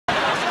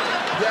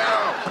Yo,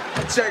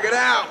 check it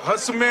out.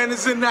 Hustle Man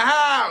is in the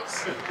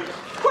house.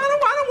 Wow,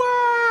 wow,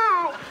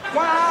 wow.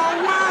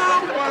 Wow,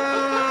 wow,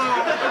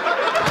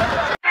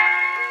 wow.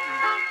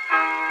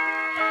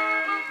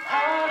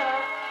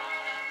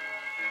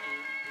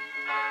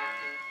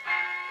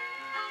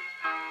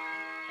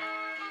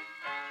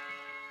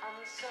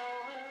 I'm so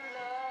in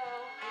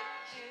love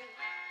with you.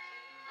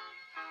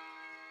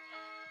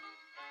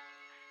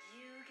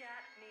 You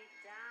got me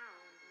down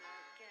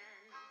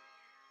again.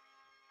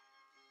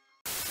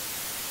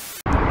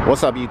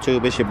 What's up,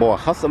 YouTube? It's your boy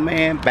Hustle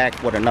Man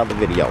back with another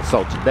video.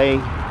 So today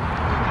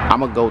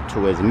I'm gonna go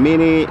to as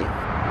many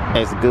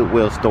as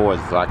Goodwill stores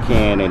as I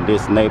can in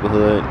this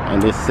neighborhood, in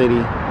this city,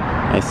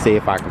 and see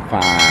if I can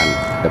find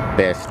the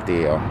best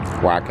deal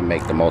where I can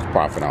make the most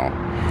profit on.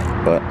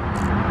 But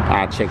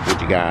I'll check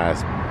with you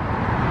guys.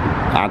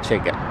 I'll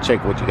check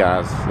with you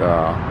guys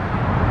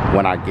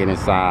when I get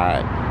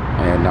inside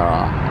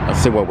and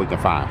see what we can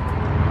find.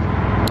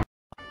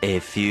 A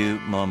few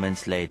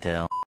moments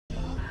later.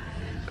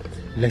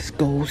 Let's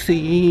go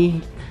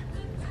see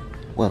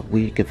what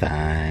we can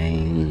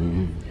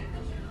find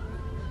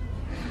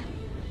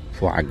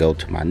before I go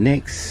to my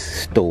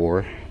next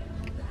store.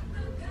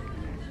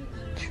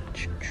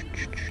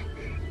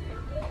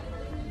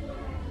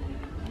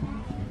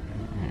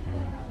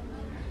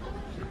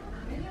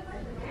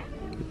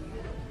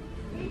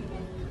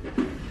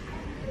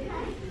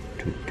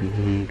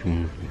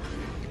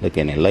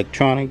 Looking at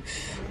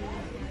electronics.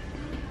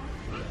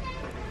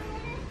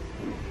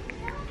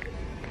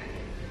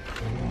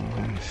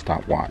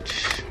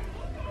 Stopwatch.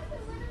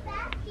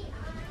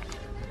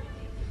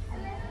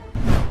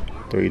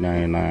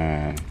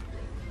 $3.99.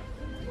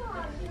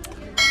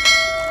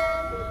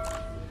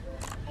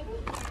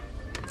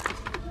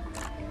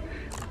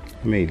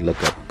 Let me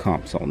look up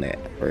comps on that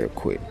real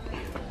quick.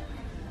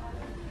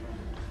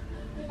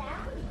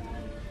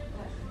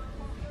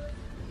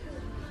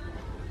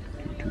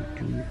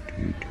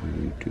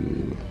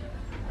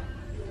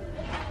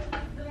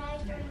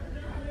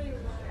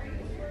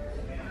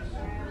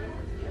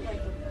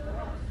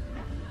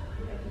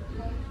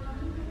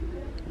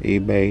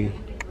 eBay.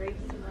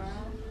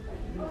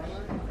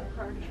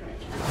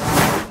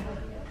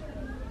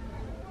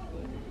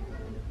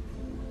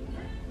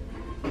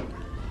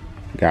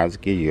 Guys,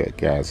 give you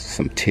guys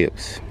some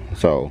tips.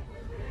 So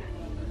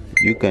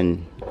you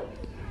can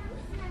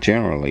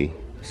generally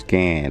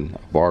scan a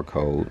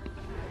barcode,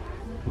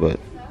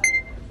 but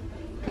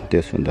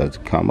this one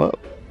doesn't come up,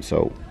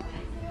 so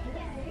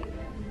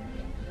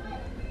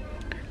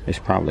it's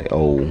probably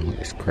old,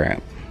 it's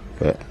crap.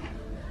 But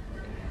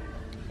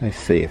let's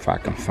see if I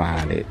can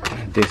find it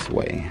this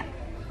way.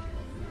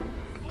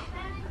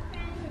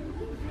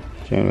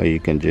 Generally you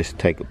can just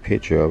take a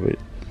picture of it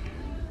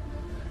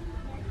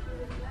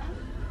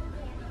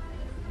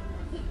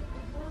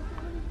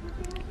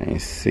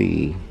and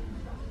see.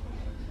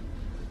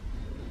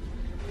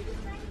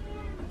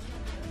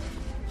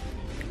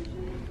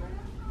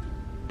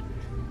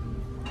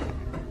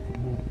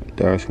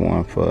 There's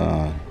one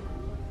for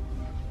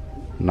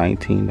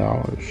 $19,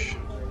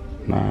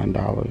 $9,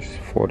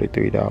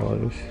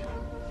 $43,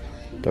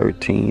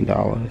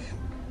 $13.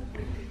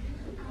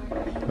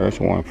 There's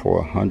one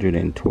for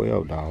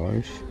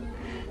 $112.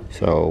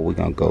 So we're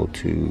gonna go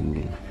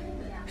to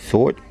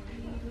sort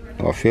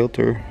or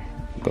filter,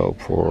 go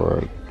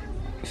for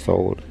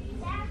sold.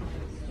 I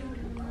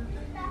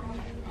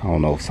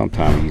don't know,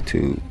 sometimes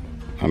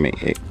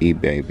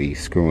eBay be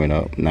screwing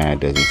up. Now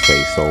it doesn't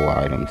say sold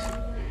items.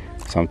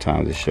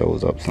 Sometimes it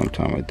shows up,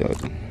 sometimes it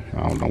doesn't.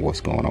 I don't know what's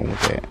going on with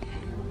that.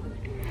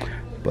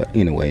 But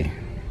anyway,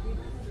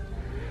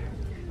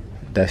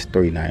 that's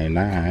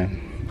 $3.99.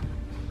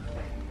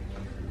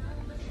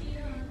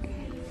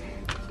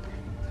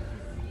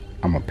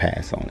 I'm gonna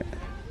pass on it.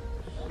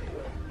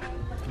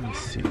 Let's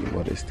see,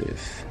 what is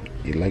this?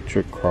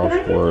 Electric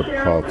crossword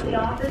puzzle.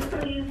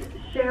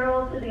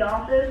 Cheryl to the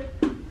office.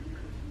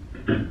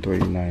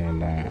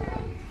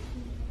 $3.99.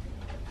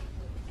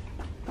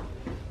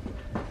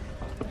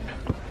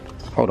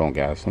 Hold on,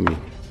 guys.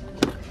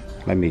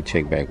 Let me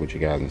check back with you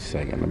guys in a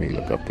second. Let me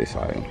look up this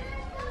item.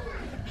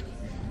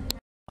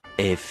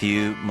 A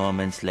few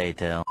moments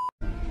later.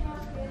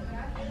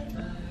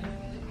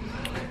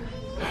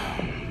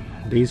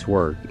 These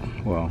work.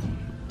 Well,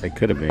 they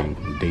could have been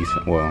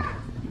decent. Well,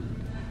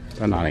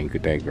 they're not in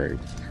that great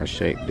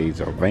shape. These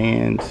are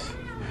Vans.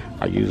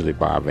 I usually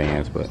buy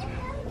Vans, but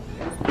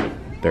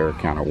they're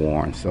kind of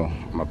worn, so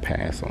I'm gonna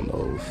pass on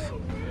those.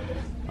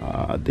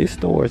 This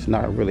store is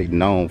not really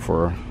known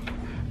for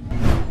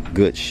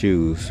good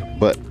shoes,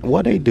 but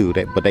what they do,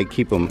 but they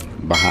keep them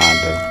behind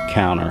the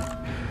counter.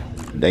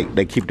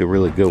 They keep the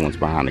really good ones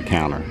behind the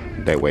counter.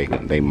 That way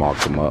they mark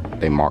them up.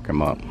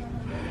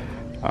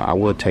 I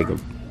would take a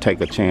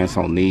chance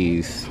on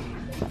these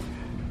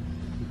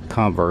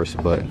Converse,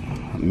 but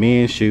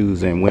men's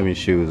shoes and women's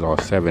shoes are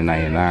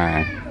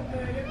 $7.99,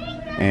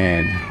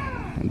 and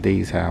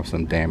these have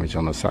some damage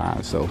on the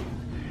side, so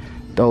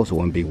those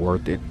wouldn't be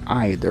worth it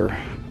either.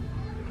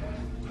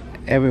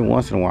 Every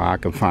once in a while I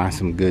can find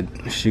some good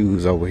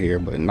shoes over here,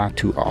 but not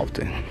too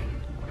often.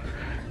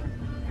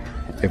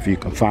 if you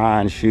can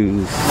find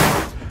shoes,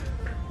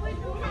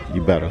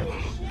 you better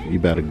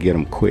get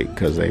them quick,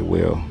 because they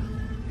will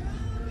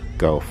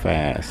go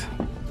fast.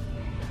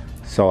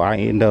 So I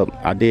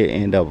did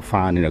end up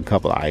finding a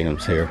couple of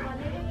items here.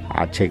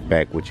 I'll check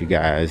back with you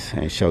guys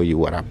and show you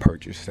what I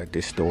purchased at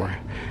this store,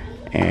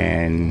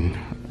 and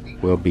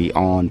we'll be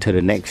on to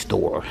the next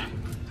store.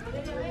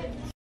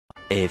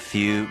 A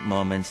few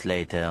moments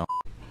later.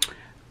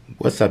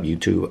 What's up,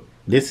 YouTube?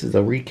 This is a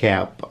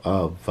recap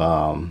of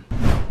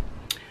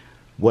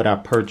what I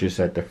purchased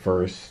at the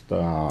first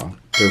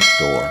thrift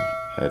store,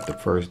 at the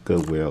first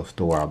Goodwill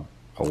store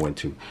I went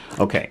to.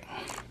 Okay,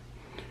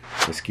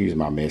 excuse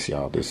my mess,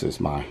 y'all. This is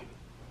my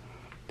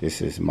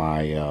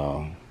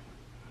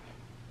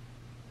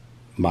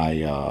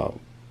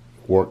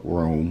work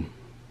room,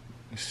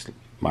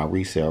 my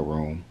resale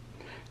room.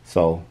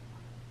 So,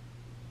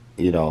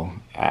 you know,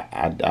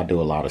 I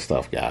do a lot of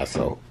stuff, guys.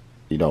 So,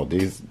 you know,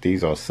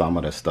 these are some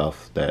of the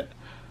stuff that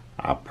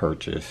I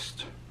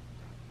purchased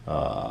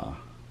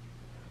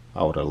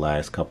over the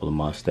last couple of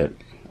months, that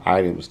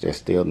items that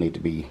still need to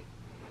be,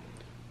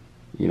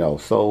 you know,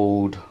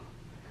 sold.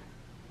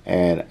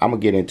 And I'm gonna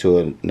get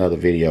into another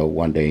video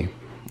one day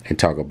and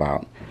talk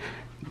about,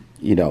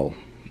 you know,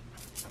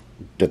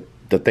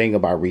 the thing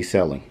about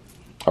reselling.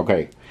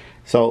 Okay,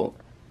 so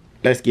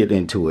let's get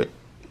into it.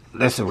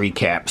 Let's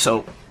recap.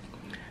 So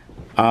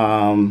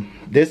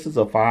this is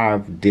a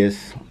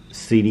 5-disc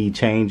CD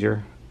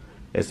changer.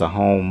 It's a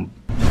home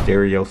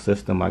stereo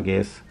system, I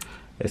guess.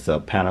 It's a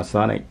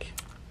Panasonic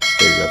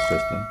stereo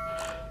system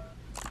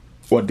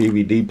or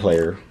DVD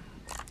player.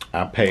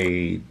 I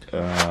paid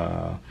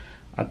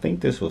I think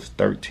this was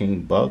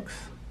 13 bucks,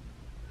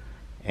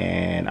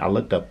 and I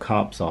looked up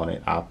comps on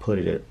it. I put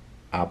it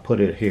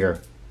here,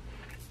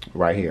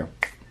 right here,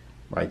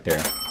 right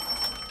there.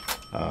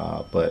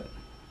 But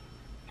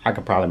I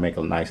could probably make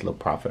a nice little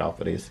profit off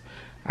of this.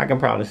 I can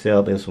probably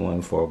sell this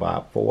one for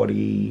about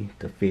 40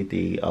 to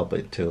 50, up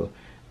to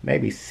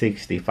maybe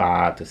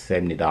 65 to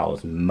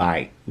 $70.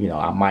 Might, you know,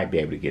 I might be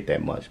able to get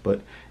that much,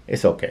 but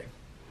it's okay.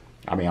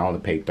 I mean, I only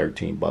paid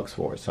 13 bucks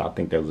for it, so I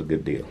think that was a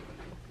good deal.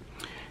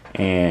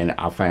 And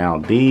I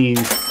found these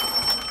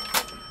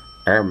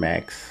Air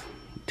Max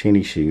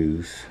tennis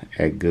shoes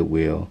at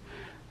Goodwill.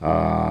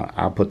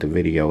 I'll put the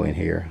video in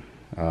here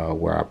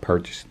where I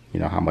purchased, you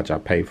know, how much I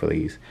paid for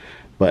these.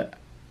 But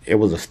it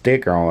was a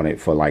sticker on it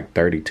for like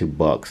 32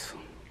 bucks.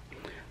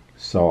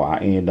 So I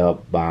end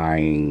up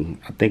buying,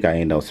 I think I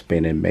ended up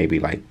spending maybe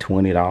like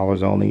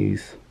 $20 on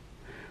these.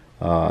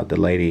 The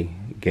lady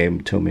gave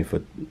them to me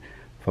for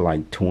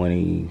like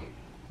 20,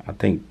 I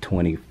think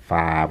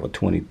 25 or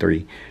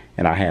 23.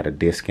 And I had a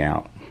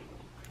discount,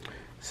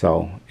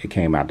 so it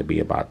came out to be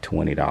about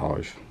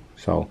 $20.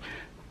 So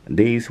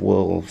these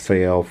will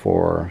sell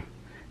for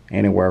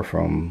anywhere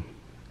from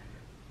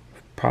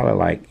from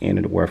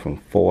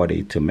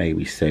 $40 to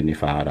maybe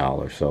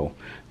 $75. So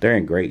they're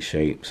in great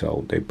shape.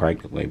 So they're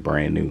practically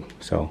brand new.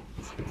 So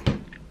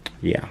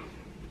yeah,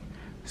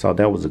 so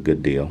that was a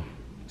good deal.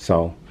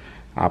 So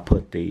I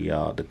put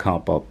the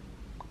comp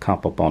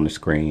up on the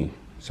screen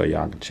so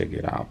y'all can check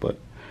it out. But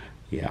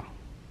yeah,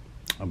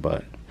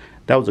 but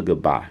that was a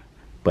good buy.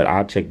 But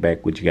I'll check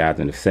back with you guys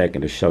in a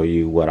second to show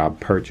you what I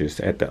purchased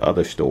at the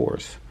other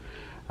stores.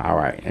 All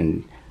right,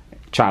 and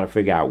try to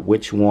figure out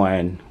which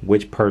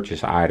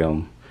purchase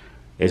item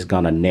is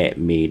gonna net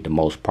me the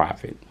most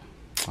profit.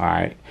 All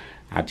right,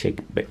 I'll check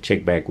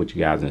back with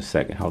you guys in a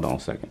second. Hold on a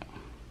second.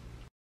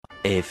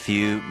 A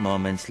few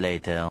moments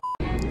later.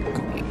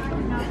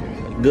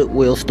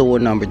 Goodwill store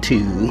number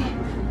 2.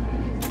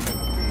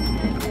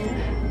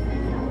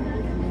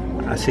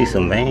 I see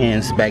some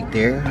vans back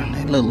there.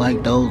 They look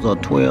like those are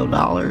 $12.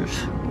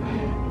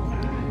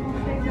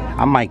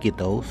 I might get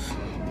those.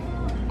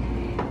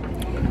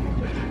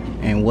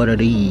 And what are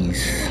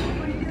these?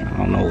 I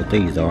don't know what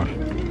these are.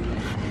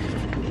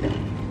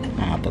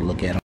 I'll have to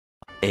look at them.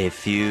 A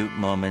few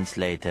moments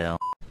later.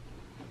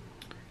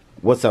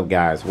 What's up,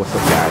 guys? What's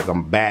up, guys?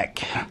 I'm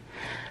back.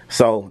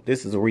 So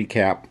this is a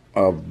recap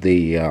of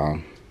the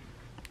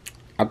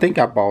I think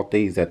I bought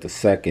these at the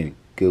second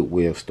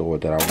Goodwill store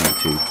that I went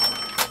to.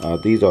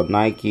 These are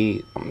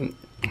Nike,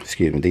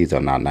 excuse me, these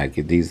are not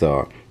Nike, these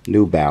are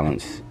New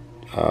Balance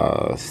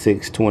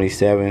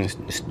 627s.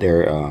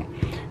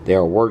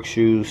 They're work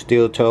shoes,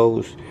 steel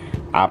toes.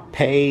 I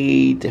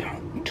paid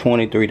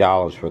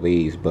 $23 for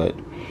these, but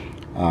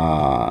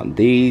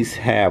these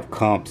have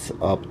comps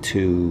up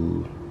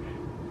to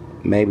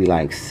maybe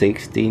like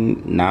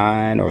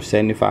 $69 or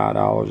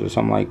 $75 or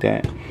something like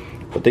that.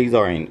 But these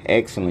are in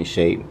excellent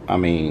shape. I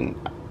mean,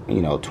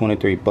 you know,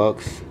 23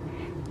 bucks.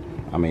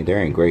 I mean,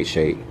 they're in great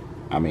shape.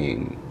 I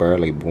mean,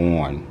 barely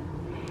worn.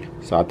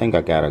 So I think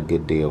I got a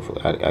good deal.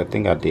 I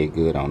think I did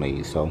good on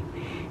these. So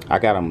I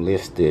got them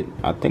listed.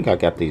 I think I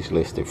got these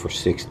listed for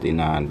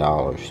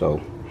 $69.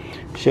 So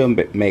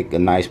should make a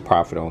nice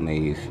profit on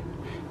these.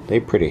 They're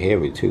pretty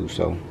heavy too.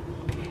 So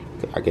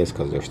I guess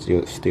because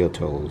they're steel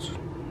toes.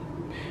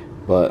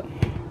 But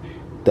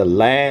the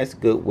last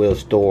Goodwill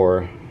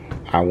store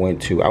I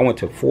went to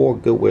 4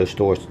 Goodwill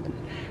stores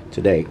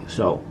today.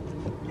 So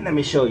Let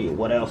me show you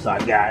what else I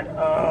got.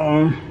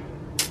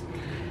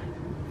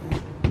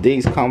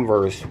 These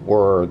Converse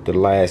were the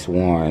last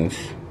ones.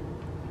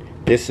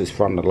 This is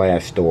from the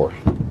last store,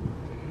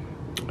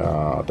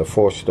 the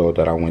fourth store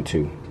that I went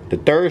to. The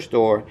third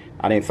store,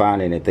 I didn't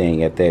find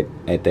anything at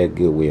that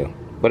Goodwill,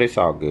 but it's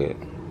all good.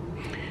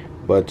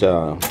 But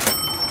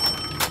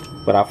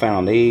I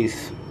found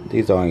these.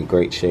 These are in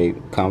great shape.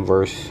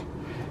 Converse.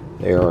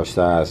 They are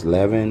size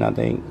 11, I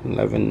think,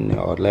 11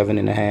 or 11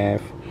 and a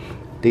half.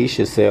 These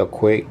should sell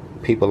quick.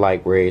 People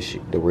like the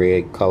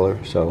red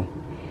color, so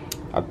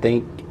I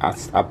think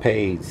I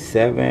paid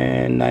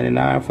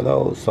 $7.99 for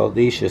those. So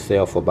these should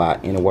sell for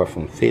about anywhere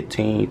from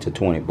 15 to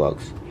 20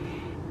 bucks.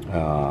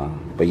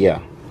 But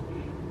yeah,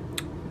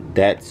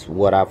 that's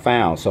what I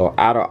found. So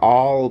out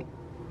of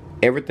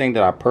everything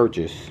that I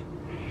purchased,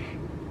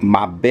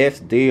 my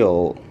best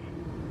deal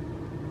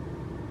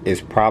is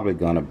probably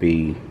gonna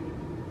be,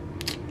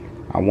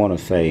 I want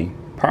to say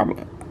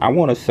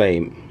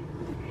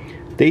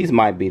these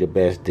might be the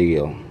best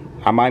deal.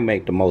 I might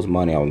make the most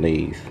money on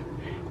these,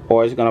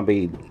 or it's gonna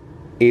be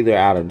either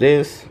out of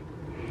this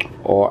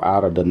or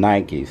out of the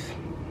Nikes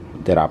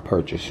that I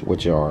purchased,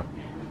 which are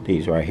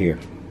these right here.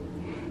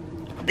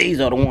 These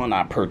are the one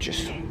I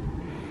purchased.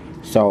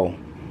 So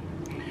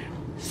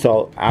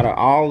out of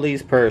all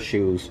these pair of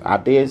shoes, I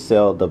did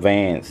sell the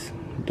Vans,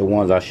 the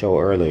ones I showed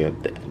earlier.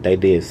 They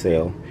did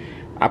sell.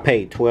 I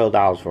paid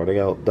 $12 for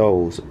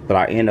those, but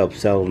I ended up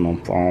selling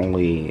them for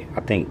only,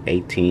 I think,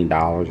 $18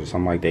 or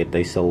something like that.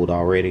 They sold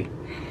already.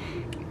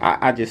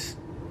 I just,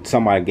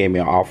 somebody gave me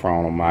an offer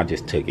on them. I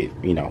just took it.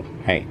 You know,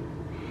 hey,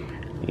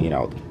 you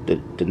know,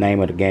 the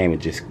name of the game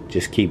is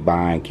just keep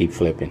buying, keep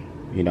flipping.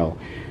 You know,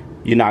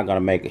 you're not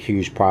gonna make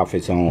huge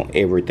profits on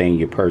everything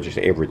you purchase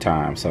every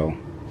time. So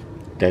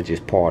that's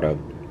just part of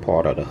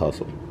the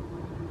hustle.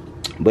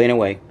 But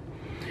anyway,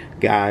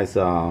 guys,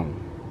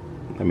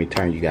 let me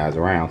turn you guys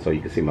around so you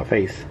can see my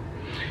face.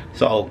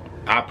 So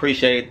I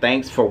appreciate it.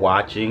 Thanks for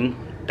watching.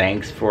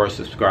 Thanks for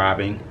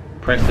subscribing.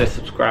 Press that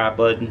subscribe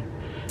button.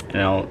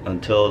 And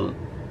until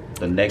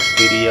the next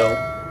video,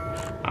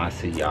 I'll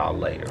see y'all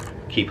later.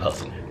 Keep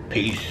hustling.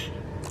 Peace.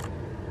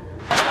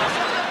 Yo,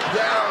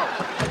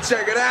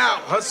 check it out.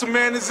 Hustle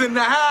Man is in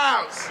the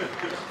house.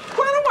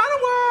 Wow, wow,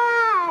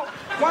 wow.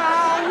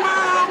 Wow,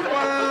 wow.